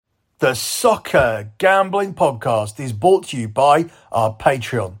The Soccer Gambling Podcast is brought to you by our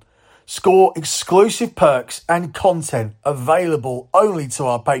Patreon. Score exclusive perks and content available only to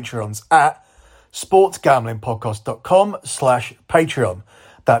our Patreons at sportsgamblingpodcast.com/Patreon.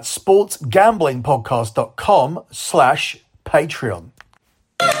 That's sportsgamblingpodcast.com/Patreon.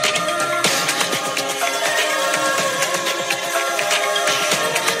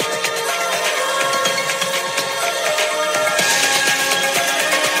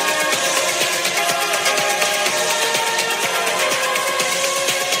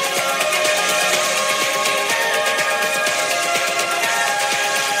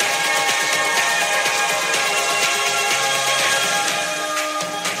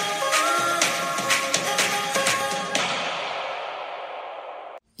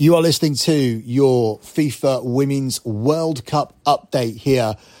 You are listening to your FIFA Women's World Cup update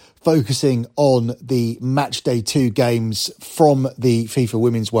here, focusing on the match day 2 games from the FIFA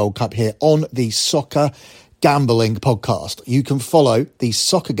Women's World Cup here on the Soccer Gambling Podcast. You can follow the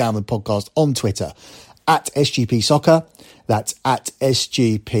Soccer Gambling Podcast on Twitter at SGP Soccer. That's at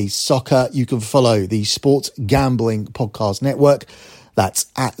SGP Soccer. You can follow the Sports Gambling Podcast Network. That's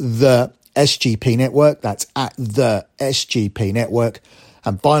at the SGP Network. That's at the SGP Network.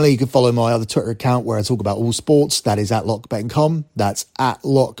 And finally, you can follow my other Twitter account where I talk about all sports. That is at LockBettingCom. That's at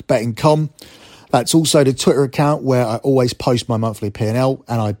LockBettingCom. That's also the Twitter account where I always post my monthly P&L,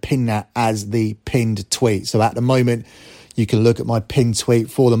 and I pin that as the pinned tweet. So at the moment, you can look at my pinned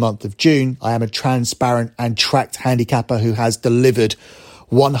tweet for the month of June. I am a transparent and tracked handicapper who has delivered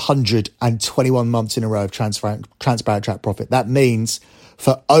 121 months in a row of transparent track profit. That means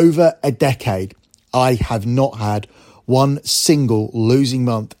for over a decade, I have not had one single losing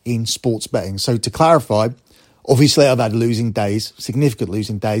month in sports betting. So to clarify, obviously I've had losing days, significant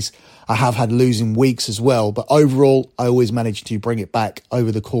losing days. I have had losing weeks as well, but overall I always manage to bring it back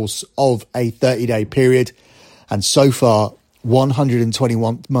over the course of a 30-day period. And so far,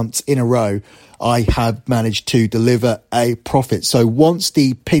 121 months in a row, I have managed to deliver a profit. So once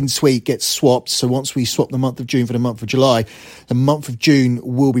the pin tweet gets swapped, so once we swap the month of June for the month of July, the month of June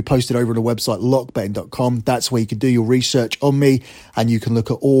will be posted over on the website lockbetting.com. That's where you can do your research on me and you can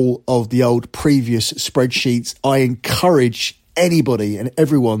look at all of the old previous spreadsheets. I encourage anybody and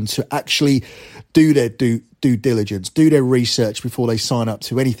everyone to actually do their due diligence, do their research before they sign up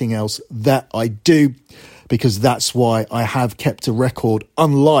to anything else that I do, because that's why I have kept a record,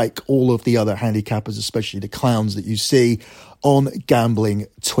 unlike all of the other handicappers, especially the clowns that you see on gambling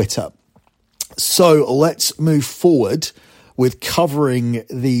Twitter. So let's move forward with covering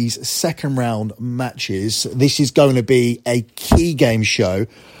these second round matches. This is going to be a key game show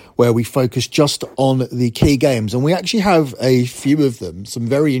where we focus just on the key games. And we actually have a few of them, some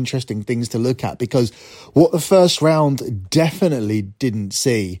very interesting things to look at, because what the first round definitely didn't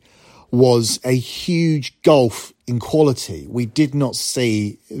see was a huge gulf in quality. We did not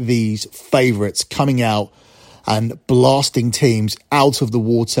see these favourites coming out and blasting teams out of the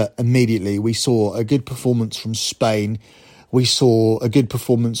water immediately. We saw a good performance from Spain. We saw a good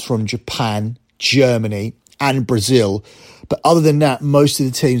performance from Japan, Germany, and Brazil. But other than that, most of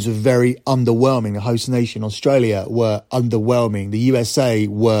the teams were very underwhelming. The host nation, Australia, were underwhelming. The USA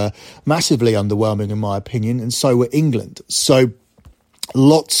were massively underwhelming, in my opinion, and so were England. So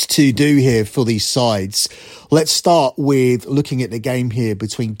lots to do here for these sides. Let's start with looking at the game here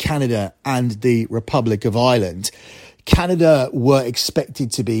between Canada and the Republic of Ireland. Canada were expected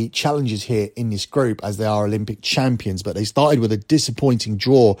to be challengers here in this group as they are Olympic champions, but they started with a disappointing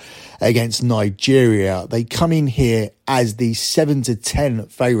draw against Nigeria. They come in here as the 7-10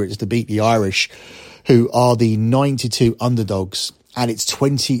 favourites to beat the Irish, who are the 9-2 underdogs, and it's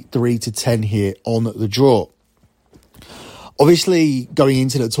 23-10 here on the draw. Obviously, going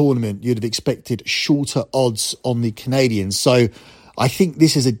into the tournament, you'd have expected shorter odds on the Canadians. So I think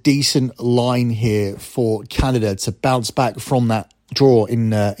this is a decent line here for Canada to bounce back from that draw in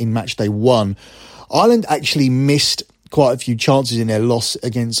match day 1. Ireland actually missed quite a few chances in their loss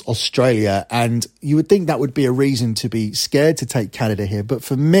against Australia, and you would think that would be a reason to be scared to take Canada here. But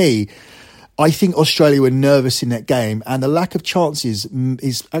for me, I think Australia were nervous in that game, and the lack of chances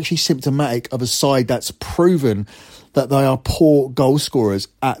is actually symptomatic of a side that's proven that they are poor goal scorers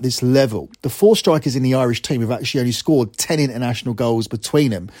at this level. The 4 strikers in the Irish team have actually only scored 10 international goals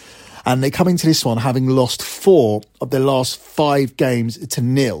between them. And they come into this one having lost 4 of their last 5 games to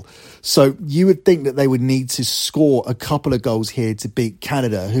 0. So you would think that they would need to score a couple of goals here to beat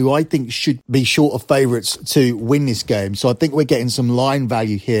Canada, who I think should be short of favourites to win this game. So I think we're getting some line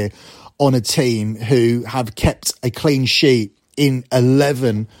value here on a team who have kept a clean sheet in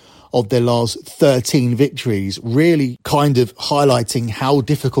 11 of their last 13 victories, really kind of highlighting how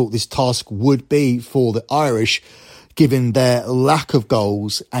difficult this task would be for the Irish, given their lack of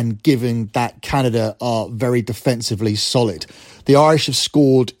goals and given that Canada are very defensively solid. The Irish have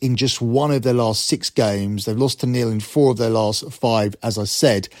scored in just one of their last 6 games. They've lost to nil in 4 of their last 5, as I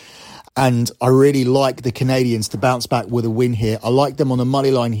said. And I really like the Canadians to bounce back with a win here. I like them on the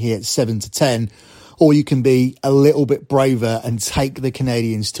money line here at 7-10. Or you can be a little bit braver and take the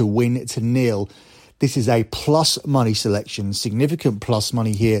Canadians to win to nil. This is a plus money selection, significant plus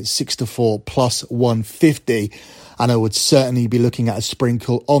money here at 6-4 plus 150. And I would certainly be looking at a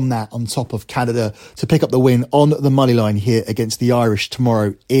sprinkle on that on top of Canada to pick up the win on the money line here against the Irish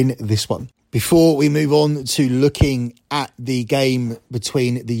tomorrow in this one. Before we move on to looking at the game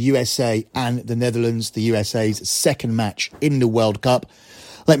between the USA and the Netherlands, the USA's second match in the World Cup,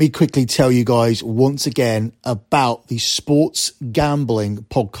 let me quickly tell you guys once again about the Sports Gambling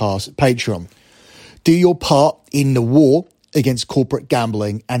Podcast Patreon. Do your part in the war against corporate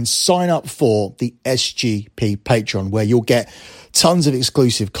gambling and sign up for the SGP Patreon, where you'll get tons of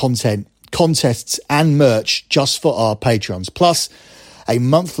exclusive content, contests and merch just for our patrons, plus a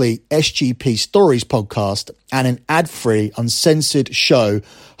monthly SGP Stories podcast and an ad-free, uncensored show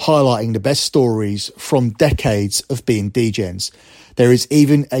highlighting the best stories from decades of being DJs. There is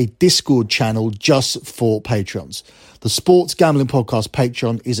even a Discord channel just for patrons. The Sports Gambling Podcast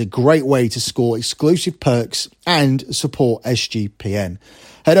Patreon is a great way to score exclusive perks and support SGPN.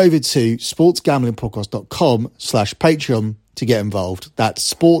 Head over to sportsgamblingpodcast.com/Patreon to get involved.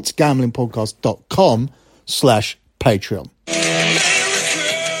 That's sportsgamblingpodcast.com/Patreon.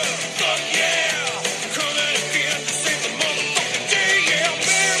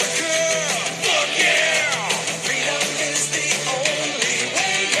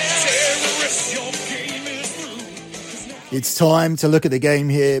 It's time to look at the game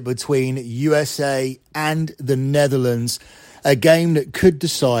here between USA and the Netherlands, a game that could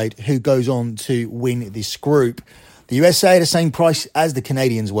decide who goes on to win this group. The USA are the same price as the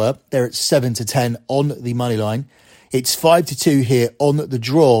Canadians were. They're at 7-10 on the money line. It's 5-2 here on the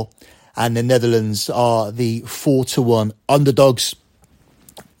draw, and the Netherlands are the 4-1 underdogs.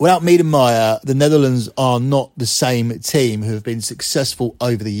 Without Miedemeyer, the Netherlands are not the same team who have been successful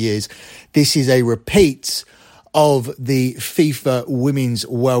over the years. This is a repeat of the FIFA Women's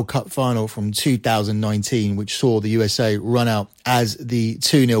World Cup final from 2019, which saw the USA run out as the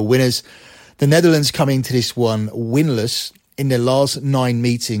 2-0 winners. The Netherlands coming to this one winless in their last 9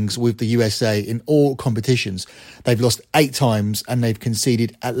 meetings with the USA in all competitions. They've lost 8 times and they've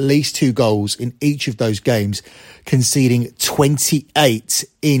conceded at least 2 goals in each of those games, conceding 28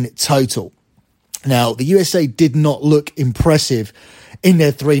 in total. Now, the USA did not look impressive in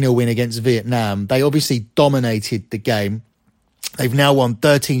their 3-0 win against Vietnam. They obviously dominated the game. They've now won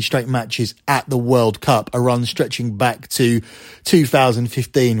 13 straight matches at the World Cup, a run stretching back to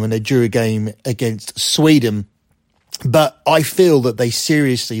 2015 when they drew a game against Sweden. But I feel that they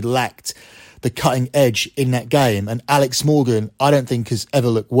seriously lacked the cutting edge in that game. And Alex Morgan, I don't think has ever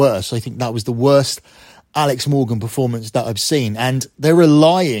looked worse. I think that was the worst Alex Morgan performance that I've seen. And they're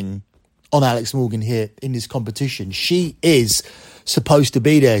relying on Alex Morgan here in this competition. She is supposed to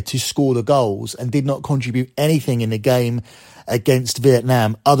be there to score the goals and did not contribute anything in the game against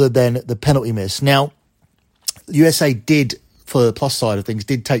Vietnam other than the penalty miss. Now, USA did, for the plus side of things,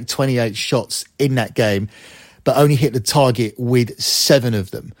 did take 28 shots in that game, but only hit the target with 7 of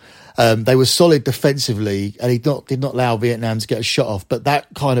them. They were solid defensively and did not allow Vietnam to get a shot off, but that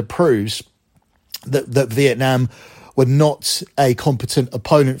kind of proves that Vietnam were not a competent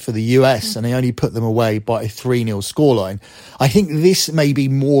opponent for the US and they only put them away by a 3-0 scoreline. I think this may be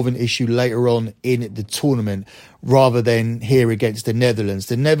more of an issue later on in the tournament rather than here against the Netherlands.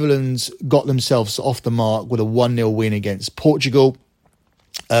 The Netherlands got themselves off the mark with a 1-0 win against Portugal.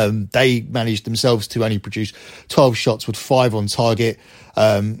 They managed themselves to only produce 12 shots with 5 on target,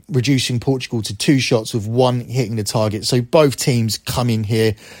 reducing Portugal to 2 shots with 1 hitting the target. So both teams come in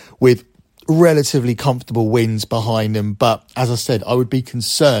here with relatively comfortable wins behind them. But as I said, I would be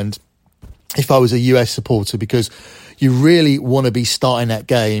concerned if I was a US supporter because you really want to be starting that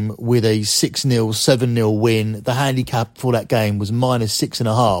game with a 6-0, 7-0 win. The handicap for that game was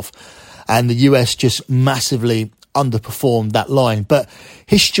 -6.5. And the US just massively underperformed that line. But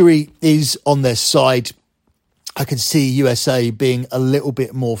history is on their side. I could see USA being a little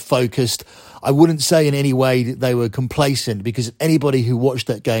bit more focused. I wouldn't say in any way that they were complacent because anybody who watched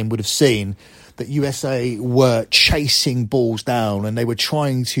that game would have seen that USA were chasing balls down and they were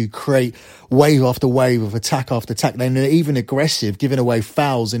trying to create wave after wave of attack after attack. They were even aggressive, giving away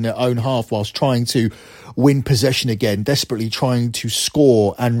fouls in their own half whilst trying to win possession again, desperately trying to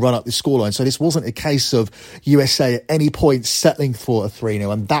score and run up the scoreline. So this wasn't a case of USA at any point settling for a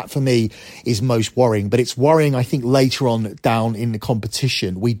 3-0. And that for me is most worrying. But it's worrying, I think, later on down in the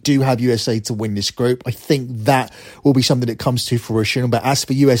competition. We do have USA to win this group. I think that will be something that comes to fruition. But as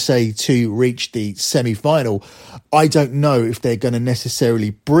for USA to reach the semi-final, I don't know if they're going to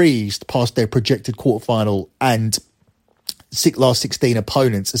necessarily breeze past their projected quarterfinal and last 16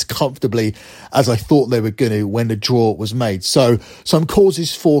 opponents as comfortably as I thought they were going to when the draw was made. So some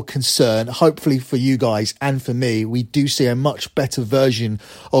causes for concern. Hopefully for you guys and for me, we do see a much better version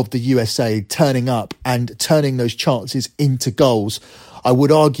of the USA turning up and turning those chances into goals. I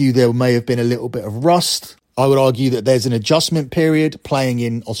would argue there may have been a little bit of rust. I would argue that there's an adjustment period. Playing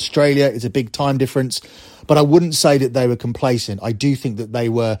in Australia is a big time difference. But I wouldn't say that they were complacent. I do think that they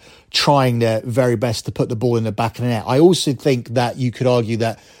were trying their very best to put the ball in the back of the net. I also think that you could argue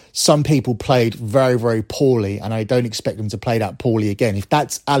that some people played very, very poorly, and I don't expect them to play that poorly again. If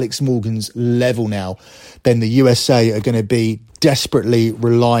that's Alex Morgan's level now, then the USA are going to be desperately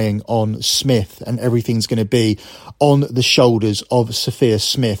relying on Smith, and everything's going to be on the shoulders of Sophia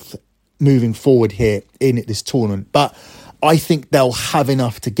Smith moving forward here in this tournament. But I think they'll have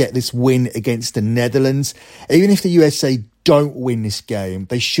enough to get this win against the Netherlands. Even if the USA don't win this game,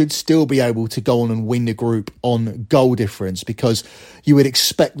 they should still be able to go on and win the group on goal difference, because you would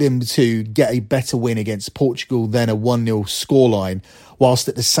expect them to get a better win against Portugal than a 1-0 scoreline. Whilst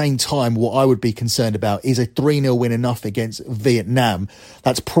at the same time, what I would be concerned about is a 3-0 win enough against Vietnam.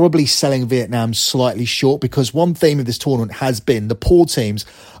 That's probably selling Vietnam slightly short, because one theme of this tournament has been the poor teams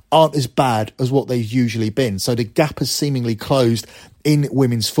aren't as bad as what they've usually been. So the gap has seemingly closed in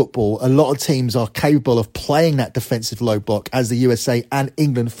women's football. A lot of teams are capable of playing that defensive low block, as the USA and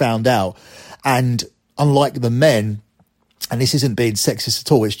England found out. And unlike the men, and this isn't being sexist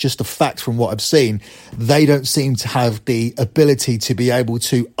at all, it's just a fact from what I've seen, they don't seem to have the ability to be able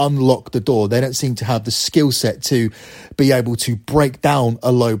to unlock the door. They don't seem to have the skill set to be able to break down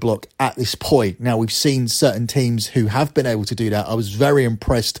a low block at this point. Now, we've seen certain teams who have been able to do that. I was very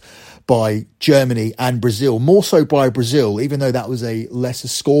impressed by Germany and Brazil, more so by Brazil, even though that was a lesser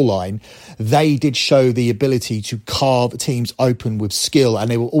scoreline. They did show the ability to carve teams open with skill, and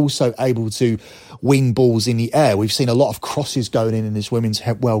they were also able to wing balls in the air. We've seen a lot of crosses going in this Women's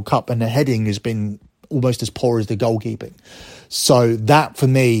World Cup, and the heading has been almost as poor as the goalkeeping. So that, for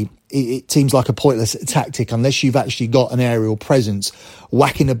me, it seems like a pointless tactic unless you've actually got an aerial presence.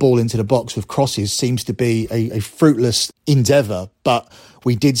 Whacking the ball into the box with crosses seems to be a fruitless endeavour. But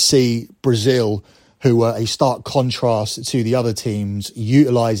we did see Brazil, who were a stark contrast to the other teams,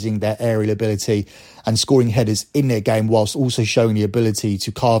 utilising their aerial ability and scoring headers in their game, whilst also showing the ability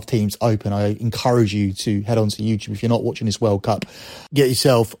to carve teams open. I encourage you to head onto YouTube. If you're not watching this World Cup, get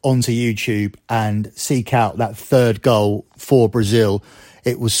yourself onto YouTube and seek out that third goal for Brazil.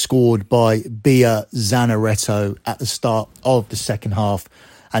 It was scored by Bia Zannaretto at the start of the second half,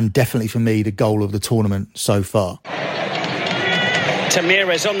 and definitely for me the goal of the tournament so far.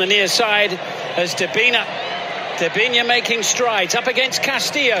 Tamira's on the near side as Debina making strides up against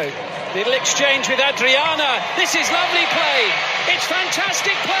Castillo. Little exchange with Adriana. This is lovely play. It's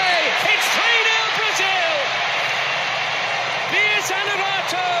fantastic play. It's 3-0 Brazil. Bia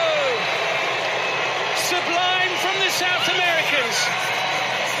Zannaretto. Sublime from the South Americans.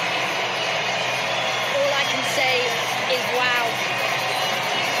 All I can say is wow.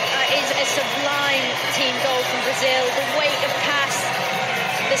 That is a sublime team goal from Brazil. The weight of pass,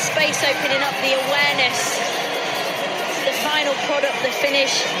 the space opening up, the awareness, the final product, the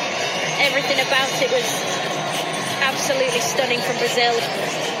finish, everything about it was absolutely stunning from Brazil.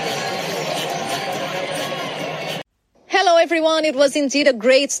 Hello everyone, it was indeed a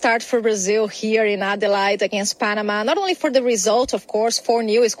great start for Brazil here in Adelaide against Panama. Not only for the result, of course,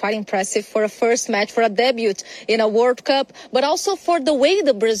 4-0 is quite impressive for a first match, for a debut in a World Cup, but also for the way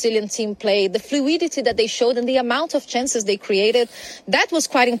the Brazilian team played, the fluidity that they showed and the amount of chances they created. That was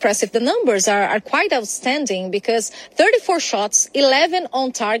quite impressive. The numbers are quite outstanding because 34 shots, 11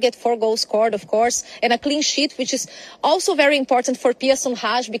 on target, 4 goals scored, of course, and a clean sheet, which is also very important for Pia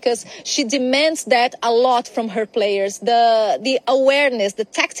Sundhage because she demands that a lot from her players. The awareness, the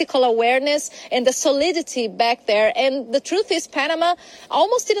tactical awareness and the solidity back there. And the truth is Panama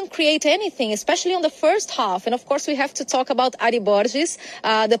almost didn't create anything, especially on the first half. And of course, we have to talk about Ari Borges,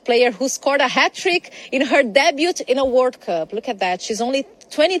 the player who scored a hat-trick in her debut in a World Cup. Look at that. She's only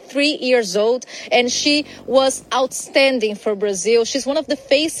 23 years old, and she was outstanding for Brazil. She's one of the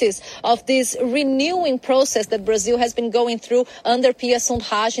faces of this renewing process that Brazil has been going through under Pia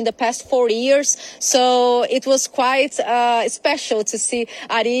Sundhage in the past 4 years. So it was quite special to see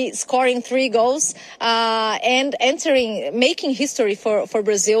Ari scoring 3 goals and making history for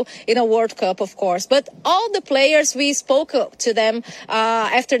Brazil in a World Cup, of course. But all the players, we spoke to them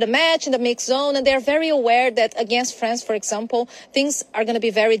after the match in the mixed zone, and they're very aware that against France, for example, things are going to be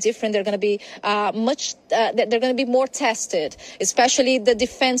very different. They're going to be they're going to be more tested, especially the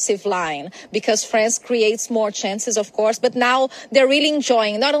defensive line, because France creates more chances, of course. But now they're really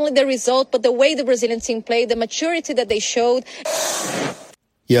enjoying not only the result, but the way the Brazilian team played, the maturity that they showed.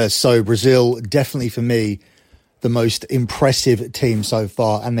 Yeah, so Brazil, definitely for me, the most impressive team so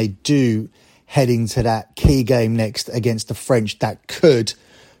far. And they do head into that key game next against the French that could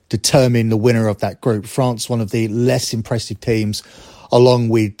determine the winner of that group. France, one of the less impressive teams, along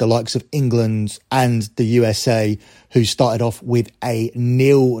with the likes of England and the USA, who started off with a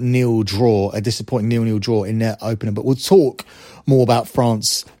 0-0 draw, a disappointing 0-0 draw in their opener. But we'll talk more about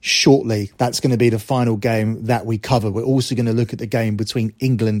France shortly. That's going to be the final game that we cover. We're also going to look at the game between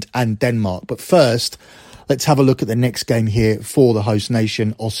England and Denmark. But first, let's have a look at the next game here for the host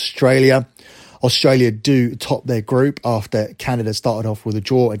nation, Australia. Australia do top their group after Canada started off with a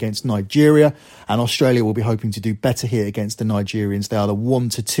draw against Nigeria, and Australia will be hoping to do better here against the Nigerians. They are the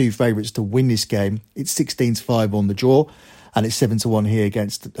 1-2 favourites to win this game. It's 16-5 on the draw, and it's 7-1 here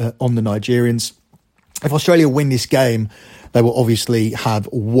against on the Nigerians. If Australia win this game, they will obviously have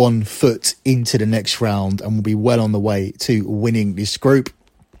 1 foot into the next round and will be well on the way to winning this group.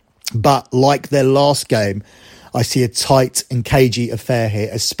 But like their last game, I see a tight and cagey affair here,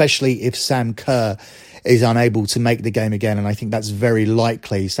 especially if Sam Kerr is unable to make the game again. And I think that's very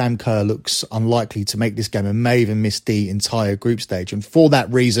likely. Sam Kerr looks unlikely to make this game and may even miss the entire group stage. And for that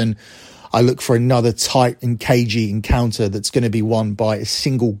reason, I look for another tight and cagey encounter that's going to be won by a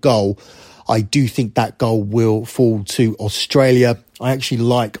single goal. I do think that goal will fall to Australia. I actually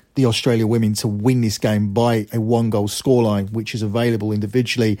like the Australia women to win this game by a 1-goal scoreline, which is available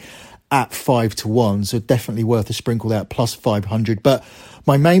individually at 5-1, so definitely worth a sprinkle there at plus 500. But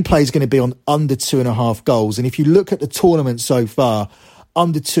my main play is going to be on under 2.5 goals. And if you look at the tournament so far,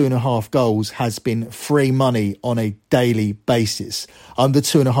 under 2.5 goals has been free money on a daily basis. Under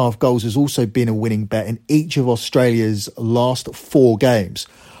 2.5 goals has also been a winning bet in each of Australia's last 4 games.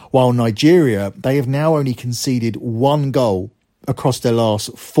 While Nigeria, they have now only conceded 1 goal across their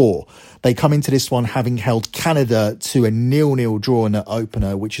last 4. They come into this one having held Canada to a 0-0 draw in their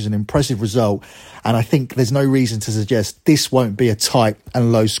opener, which is an impressive result. And I think there's no reason to suggest this won't be a tight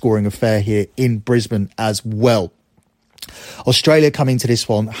and low-scoring affair here in Brisbane as well. Australia come into this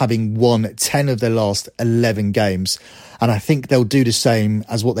one having won 10 of their last 11 games. And I think they'll do the same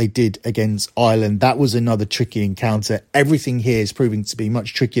as what they did against Ireland. That was another tricky encounter. Everything here is proving to be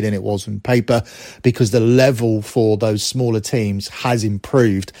much trickier than it was on paper because the level for those smaller teams has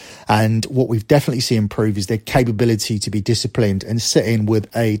improved. And what we've definitely seen improve is their capability to be disciplined and sit in with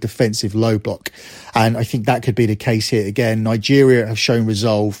a defensive low block. And I think that could be the case here again. Nigeria have shown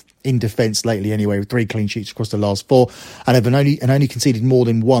resolve in defence lately anyway, with 3 clean sheets across the last 4, and have only conceded more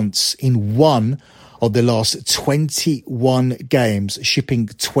than once in 1 of the last 21 games, shipping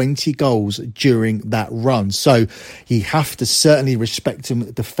 20 goals during that run. So you have to certainly respect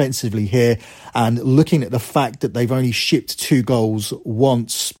them defensively here. And looking at the fact that they've only shipped 2 goals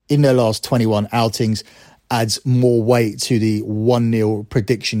once in their last 21 outings adds more weight to the 1-0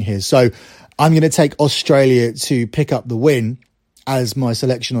 prediction here. So I'm going to take Australia to pick up the win as my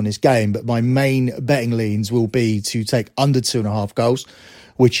selection on this game, but my main betting leans will be to take under 2.5 goals,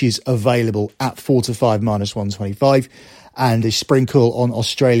 which is available at 4-5 minus 125, and a sprinkle on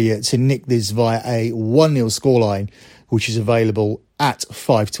Australia to nick this via a 1-0 scoreline, which is available at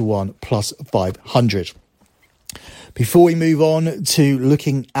 5-1 plus 500. Before we move on to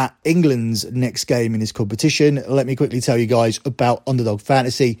looking at England's next game in this competition, let me quickly tell you guys about Underdog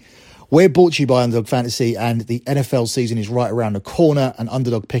Fantasy. We're brought to you by Underdog Fantasy, and the NFL season is right around the corner, and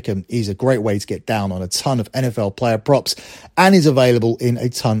Underdog Pick'em is a great way to get down on a ton of NFL player props and is available in a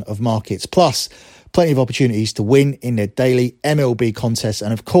ton of markets. Plus, plenty of opportunities to win in their daily MLB contests,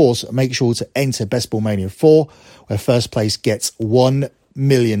 and of course, make sure to enter Best Ball Mania 4, where first place gets $1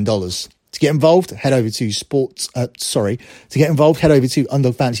 million. To get involved, head over to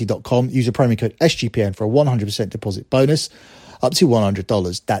underdogfantasy.com, use a promo code SGPN for a 100% deposit bonus up to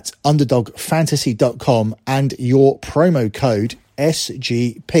 $100. That's underdogfantasy.com and your promo code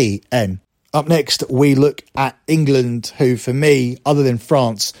SGPN. Up next, we look at England, who for me, other than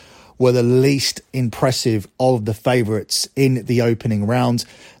France, were the least impressive of the favourites in the opening round.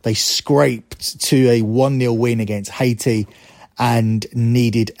 They scraped to a 1-0 win against Haiti and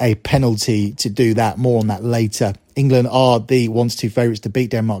needed a penalty to do that. More on that later. England are the 1-2 favourites to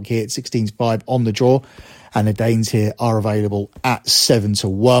beat Denmark here at 16-5 on the draw, and the Danes here are available at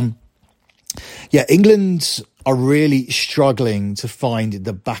 7-1. Yeah, England are really struggling to find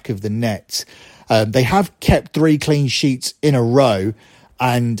the back of the net. They have kept 3 clean sheets in a row,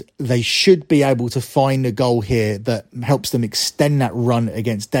 and they should be able to find a goal here that helps them extend that run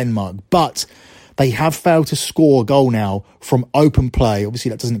against Denmark. But they have failed to score a goal now from open play. Obviously,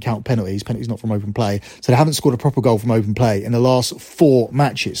 that doesn't count penalties. Penalties not from open play. So they haven't scored a proper goal from open play in the last 4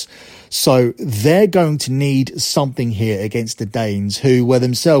 matches. So they're going to need something here against the Danes, who were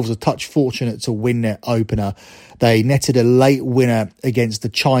themselves a touch fortunate to win their opener. They netted a late winner against the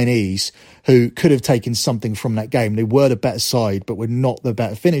Chinese, who could have taken something from that game. They were the better side, but were not the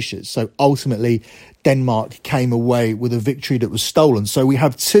better finishers. So ultimately, Denmark came away with a victory that was stolen. So we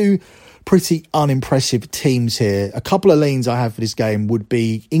have 2 pretty unimpressive teams here. A couple of leans I have for this game would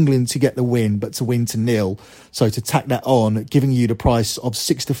be England to get the win, but to win to 0. So to tack that on, giving you the price of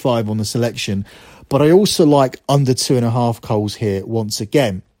 6-5 on the selection. But I also like under 2.5 goals here once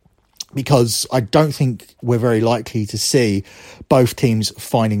again, because I don't think we're very likely to see both teams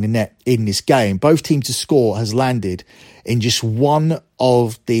finding the net in this game. Both teams to score has landed in just one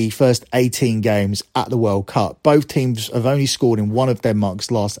of the first 18 games at the World Cup. Both teams have only scored in one of Denmark's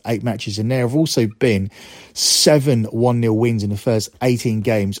last 8 matches, and there have also been 7 1-0 wins in the first 18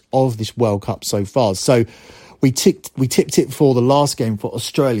 games of this World Cup so far. So we tipped it for the last game for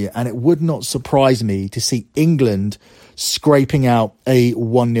Australia, and it would not surprise me to see England scraping out a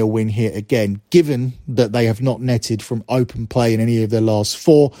 1-0 win here again, given that they have not netted from open play in any of their last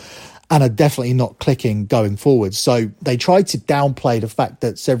 4 and are definitely not clicking going forward. So they tried to downplay the fact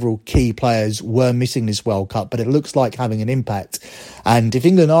that several key players were missing this World Cup, but it looks like having an impact. And if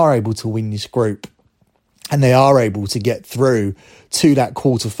England are able to win this group and they are able to get through to that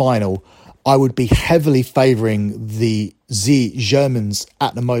quarter-final, I would be heavily favouring the Germans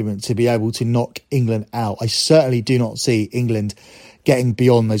at the moment to be able to knock England out. I certainly do not see England getting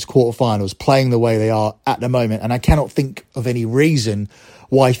beyond those quarterfinals, playing the way they are at the moment. And I cannot think of any reason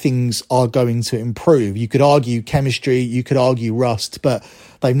why things are going to improve. You could argue chemistry, you could argue rust, but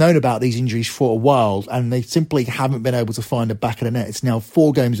they've known about these injuries for a while and they simply haven't been able to find the back of the net. It's now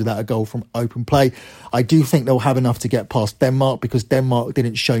 4 games without a goal from open play. I do think they'll have enough to get past Denmark, because Denmark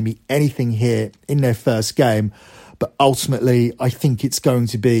didn't show me anything here in their first game. But ultimately, I think it's going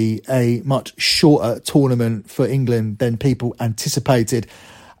to be a much shorter tournament for England than people anticipated.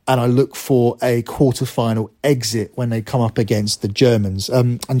 And I look for a quarter-final exit when they come up against the Germans.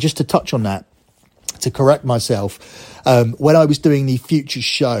 And just to touch on that, to correct myself, when I was doing the Future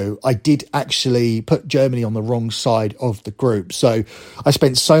show, I did actually put Germany on the wrong side of the group. So I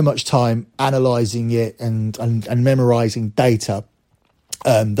spent so much time analysing it and memorising data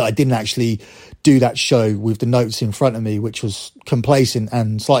that I didn't actually do that show with the notes in front of me, which was complacent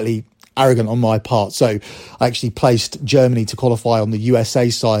and slightly arrogant on my part. So I actually placed Germany to qualify on the USA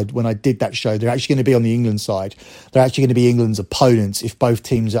side when I did that show. They're actually going to be on the England side. They're actually going to be England's opponents if both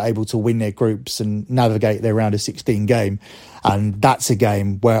teams are able to win their groups and navigate their round of 16 game. And that's a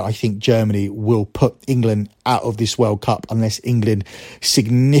game where I think Germany will put England out of this World Cup unless England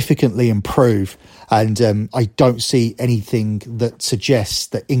significantly improve. And I don't see anything that suggests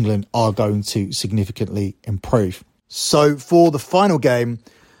that England are going to significantly improve. So for the final game,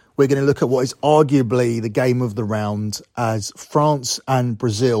 we're going to look at what is arguably the game of the round as France and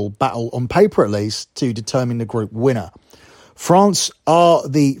Brazil battle, on paper at least, to determine the group winner. France are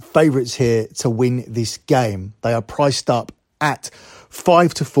the favourites here to win this game. They are priced up at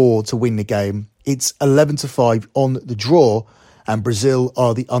 5-4 to win the game. It's 11-5 on the draw, and Brazil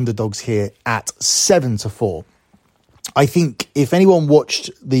are the underdogs here at 7-4. I think if anyone watched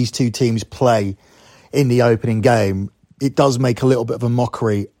these two teams play in the opening game, it does make a little bit of a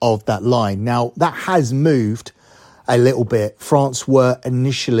mockery of that line. Now, that has moved a little bit. France were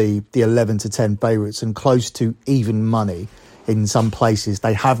initially the 11-10 favourites and close to even money in some places.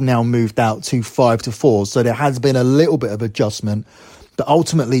 They have now moved out to 5-4. So there has been a little bit of adjustment. But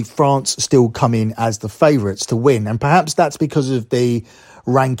ultimately, France still come in as the favourites to win. And perhaps that's because of the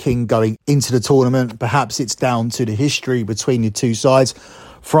ranking going into the tournament. Perhaps it's down to the history between the two sides.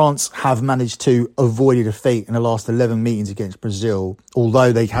 France have managed to avoid a defeat in the last 11 meetings against Brazil,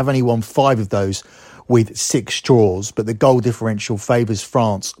 although they have only won 5 of those with 6 draws. But the goal differential favours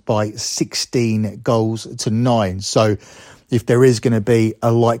France by 16-9. So if there is going to be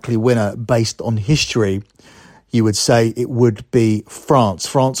a likely winner based on history, you would say it would be France.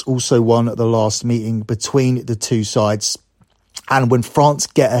 France also won at the last meeting between the two sides. And when France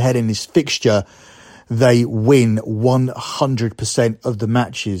get ahead in this fixture, they win 100% of the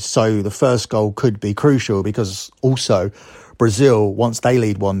matches. So the first goal could be crucial because also Brazil, once they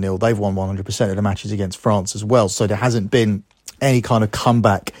lead 1-0, they've won 100% of the matches against France as well. So there hasn't been any kind of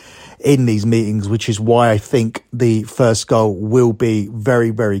comeback in these meetings, which is why I think the first goal will be very,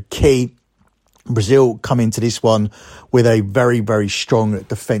 very key. Brazil come into this one with a very, very strong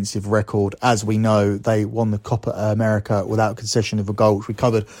defensive record. As we know, they won the Copa America without concession of a goal, which we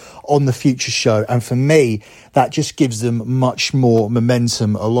covered on the Future show. And for me, that just gives them much more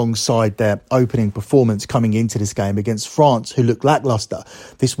momentum alongside their opening performance coming into this game against France, who looked lacklustre.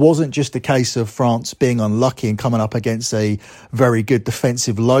 This wasn't just a case of France being unlucky and coming up against a very good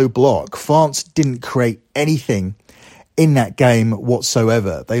defensive low block. France didn't create anything in that game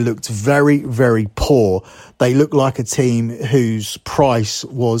whatsoever. They looked very, very poor. They looked like a team whose price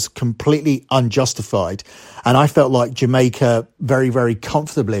was completely unjustified. And I felt like Jamaica very, very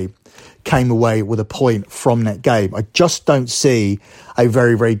comfortably came away with a point from that game. I just don't see a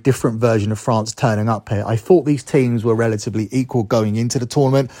very, very different version of France turning up here. I thought these teams were relatively equal going into the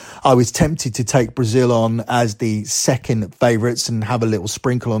tournament. I was tempted to take Brazil on as the second favourites and have a little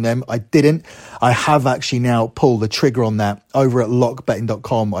sprinkle on them. I didn't. I have actually now pulled the trigger on that over at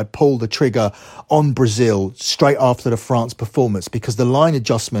lockbetting.com. I pulled the trigger on Brazil straight after the France performance because the line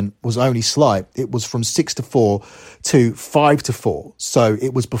adjustment was only slight. It was from 6-4 to 5-4. So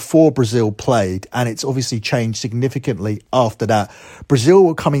it was before Brazil played, and it's obviously changed significantly after that. Brazil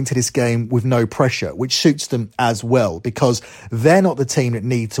will come into this game with no pressure, which suits them as well because they're not the team that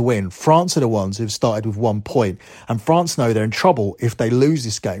need to win. France are the ones who've started with 1 point, and France know they're in trouble if they lose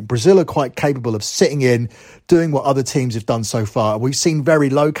this game. Brazil are quite capable of sitting in, doing what other teams have done so far. We've seen very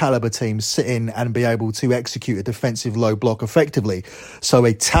low caliber teams sit in and be able to execute a defensive low block effectively. So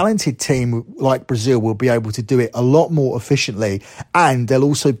a talented team like Brazil will be able to do it a lot more efficiently, and they'll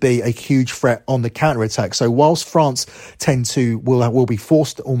also be a huge threat on the counter-attack. So whilst France will be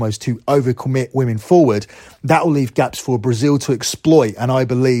forced almost to overcommit women forward, that will leave gaps for Brazil to exploit. And I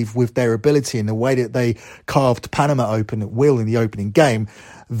believe with their ability and the way that they carved Panama open at will in the opening game,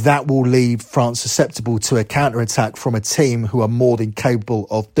 that will leave France susceptible to a counter-attack from a team who are more than capable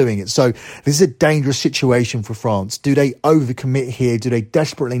of doing it. So this is a dangerous situation for France. Do they overcommit here? Do they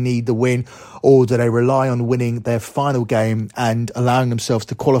desperately need the win? Or do they rely on winning their final game and allowing themselves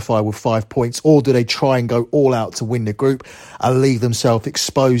to qualify with 5 points? Or do they try and go all out to win the group and leave themselves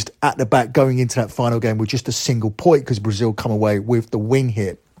exposed at the back going into that final game with just a single point because Brazil come away with the win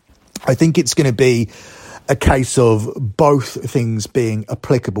here? I think it's going to be a case of both things being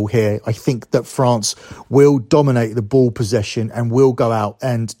applicable here. I think that France will dominate the ball possession and will go out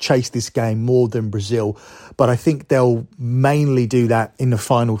and chase this game more than Brazil. But I think they'll mainly do that in the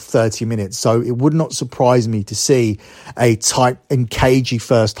final 30 minutes. So it would not surprise me to see a tight and cagey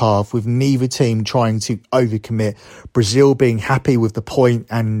first half with neither team trying to overcommit. Brazil being happy with the point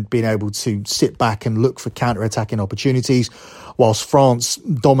and being able to sit back and look for counter-attacking opportunities, whilst France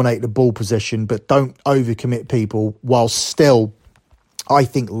dominate the ball possession but don't overcommit people, while still, I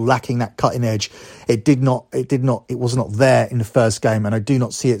think, lacking that cutting edge. It was not there in the first game, and I do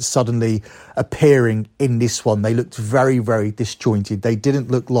not see it suddenly appearing in this one. They looked very, very disjointed. They didn't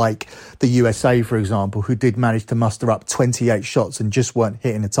look like the USA, for example, who did manage to muster up 28 shots and just weren't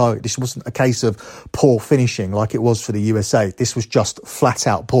hitting the target. This wasn't a case of poor finishing like it was for the USA. This was just flat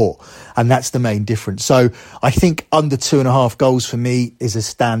out poor, and that's the main difference. So I think under 2.5 goals for me is a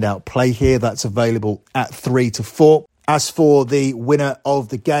standout play here. That's available at 3-4. As for the winner of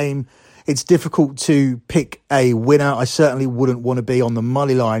the game, it's difficult to pick a winner. I certainly wouldn't want to be on the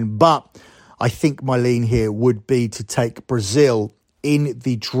money line, but I think my lean here would be to take Brazil in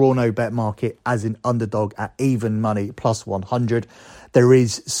the draw no bet market as an underdog at even money, plus 100. There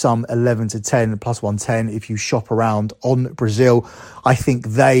is some 11-10, plus 110 if you shop around on Brazil. I think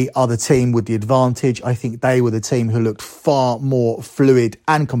they are the team with the advantage. I think they were the team who looked far more fluid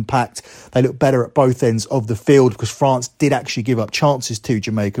and compact. They looked better at both ends of the field because France did actually give up chances to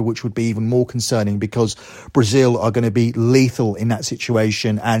Jamaica, which would be even more concerning because Brazil are going to be lethal in that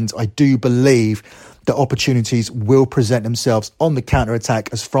situation. And I do believe that opportunities will present themselves on the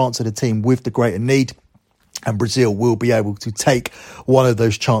counter-attack as France are the team with the greater need. And Brazil will be able to take one of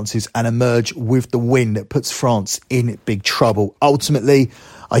those chances and emerge with the win that puts France in big trouble. Ultimately,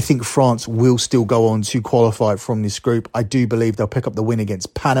 I think France will still go on to qualify from this group. I do believe they'll pick up the win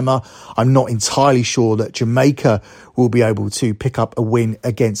against Panama. I'm not entirely sure that Jamaica will be able to pick up a win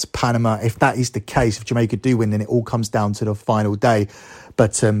against Panama. If that is the case, if Jamaica do win, then it all comes down to the final day.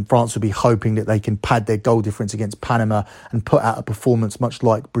 But France will be hoping that they can pad their goal difference against Panama and put out a performance much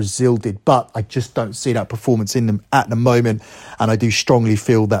like Brazil did. But I just don't see that performance in them at the moment. And I do strongly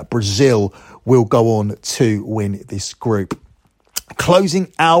feel that Brazil will go on to win this group.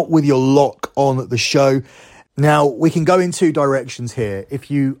 Closing out with your lock on the show. Now, we can go in two directions here.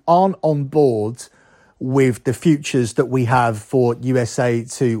 If you aren't on board with the futures that we have for USA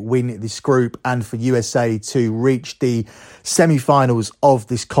to win this group and for USA to reach the semi-finals of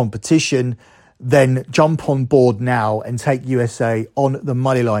this competition, then jump on board now and take USA on the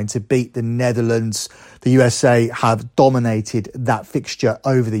money line to beat the Netherlands. The USA have dominated that fixture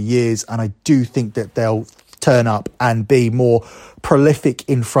over the years, and I do think that they'll turn up and be more prolific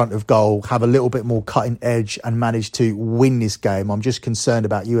in front of goal, have a little bit more cutting edge and manage to win this game. I'm just concerned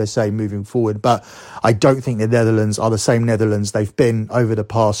about USA moving forward, but I don't think the Netherlands are the same Netherlands they've been over the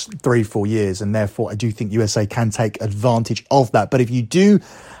past 3-4 years, and therefore I do think USA can take advantage of that. But if you do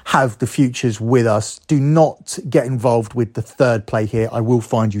have the futures with us, do not get involved with the third play here. I will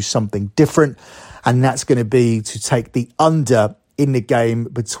find you something different, and that's going to be to take the under in the game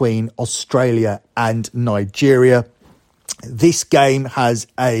between Australia and Nigeria. This game has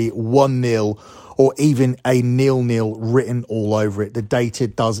a 1-0 or even a 0-0 written all over it. The data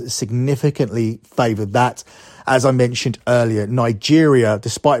does significantly favour that. As I mentioned earlier, Nigeria,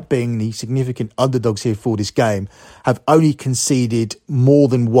 despite being the significant underdogs here for this game, have only conceded more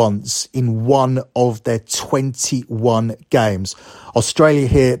than once in one of their 21 games. Australia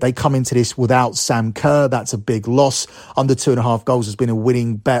here, they come into this without Sam Kerr. That's a big loss. Under 2.5 goals has been a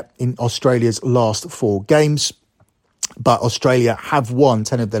winning bet in Australia's last 4 games. But Australia have won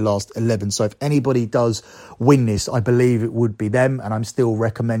 10 of their last 11. So if anybody does win this, I believe it would be them. And I'm still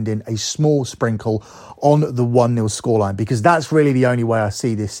recommending a small sprinkle on the 1-0 scoreline, because that's really the only way I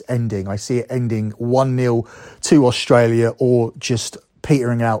see this ending. I see it ending 1-0 to Australia, or just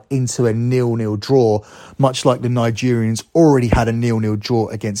petering out into a 0-0 draw, much like the Nigerians already had a 0-0 draw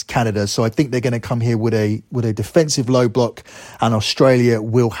against Canada. So I think they're going to come here with a defensive low block, and Australia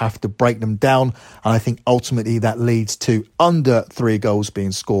will have to break them down. And I think ultimately that leads to under 3 goals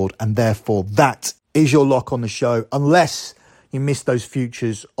being scored, and therefore that is your lock on the show, unless you miss those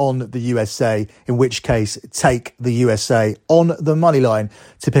futures on the USA, in which case take the USA on the money line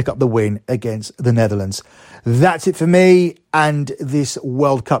to pick up the win against the Netherlands. That's it for me and this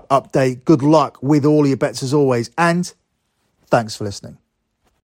World Cup update. Good luck with all your bets as always, and thanks for listening.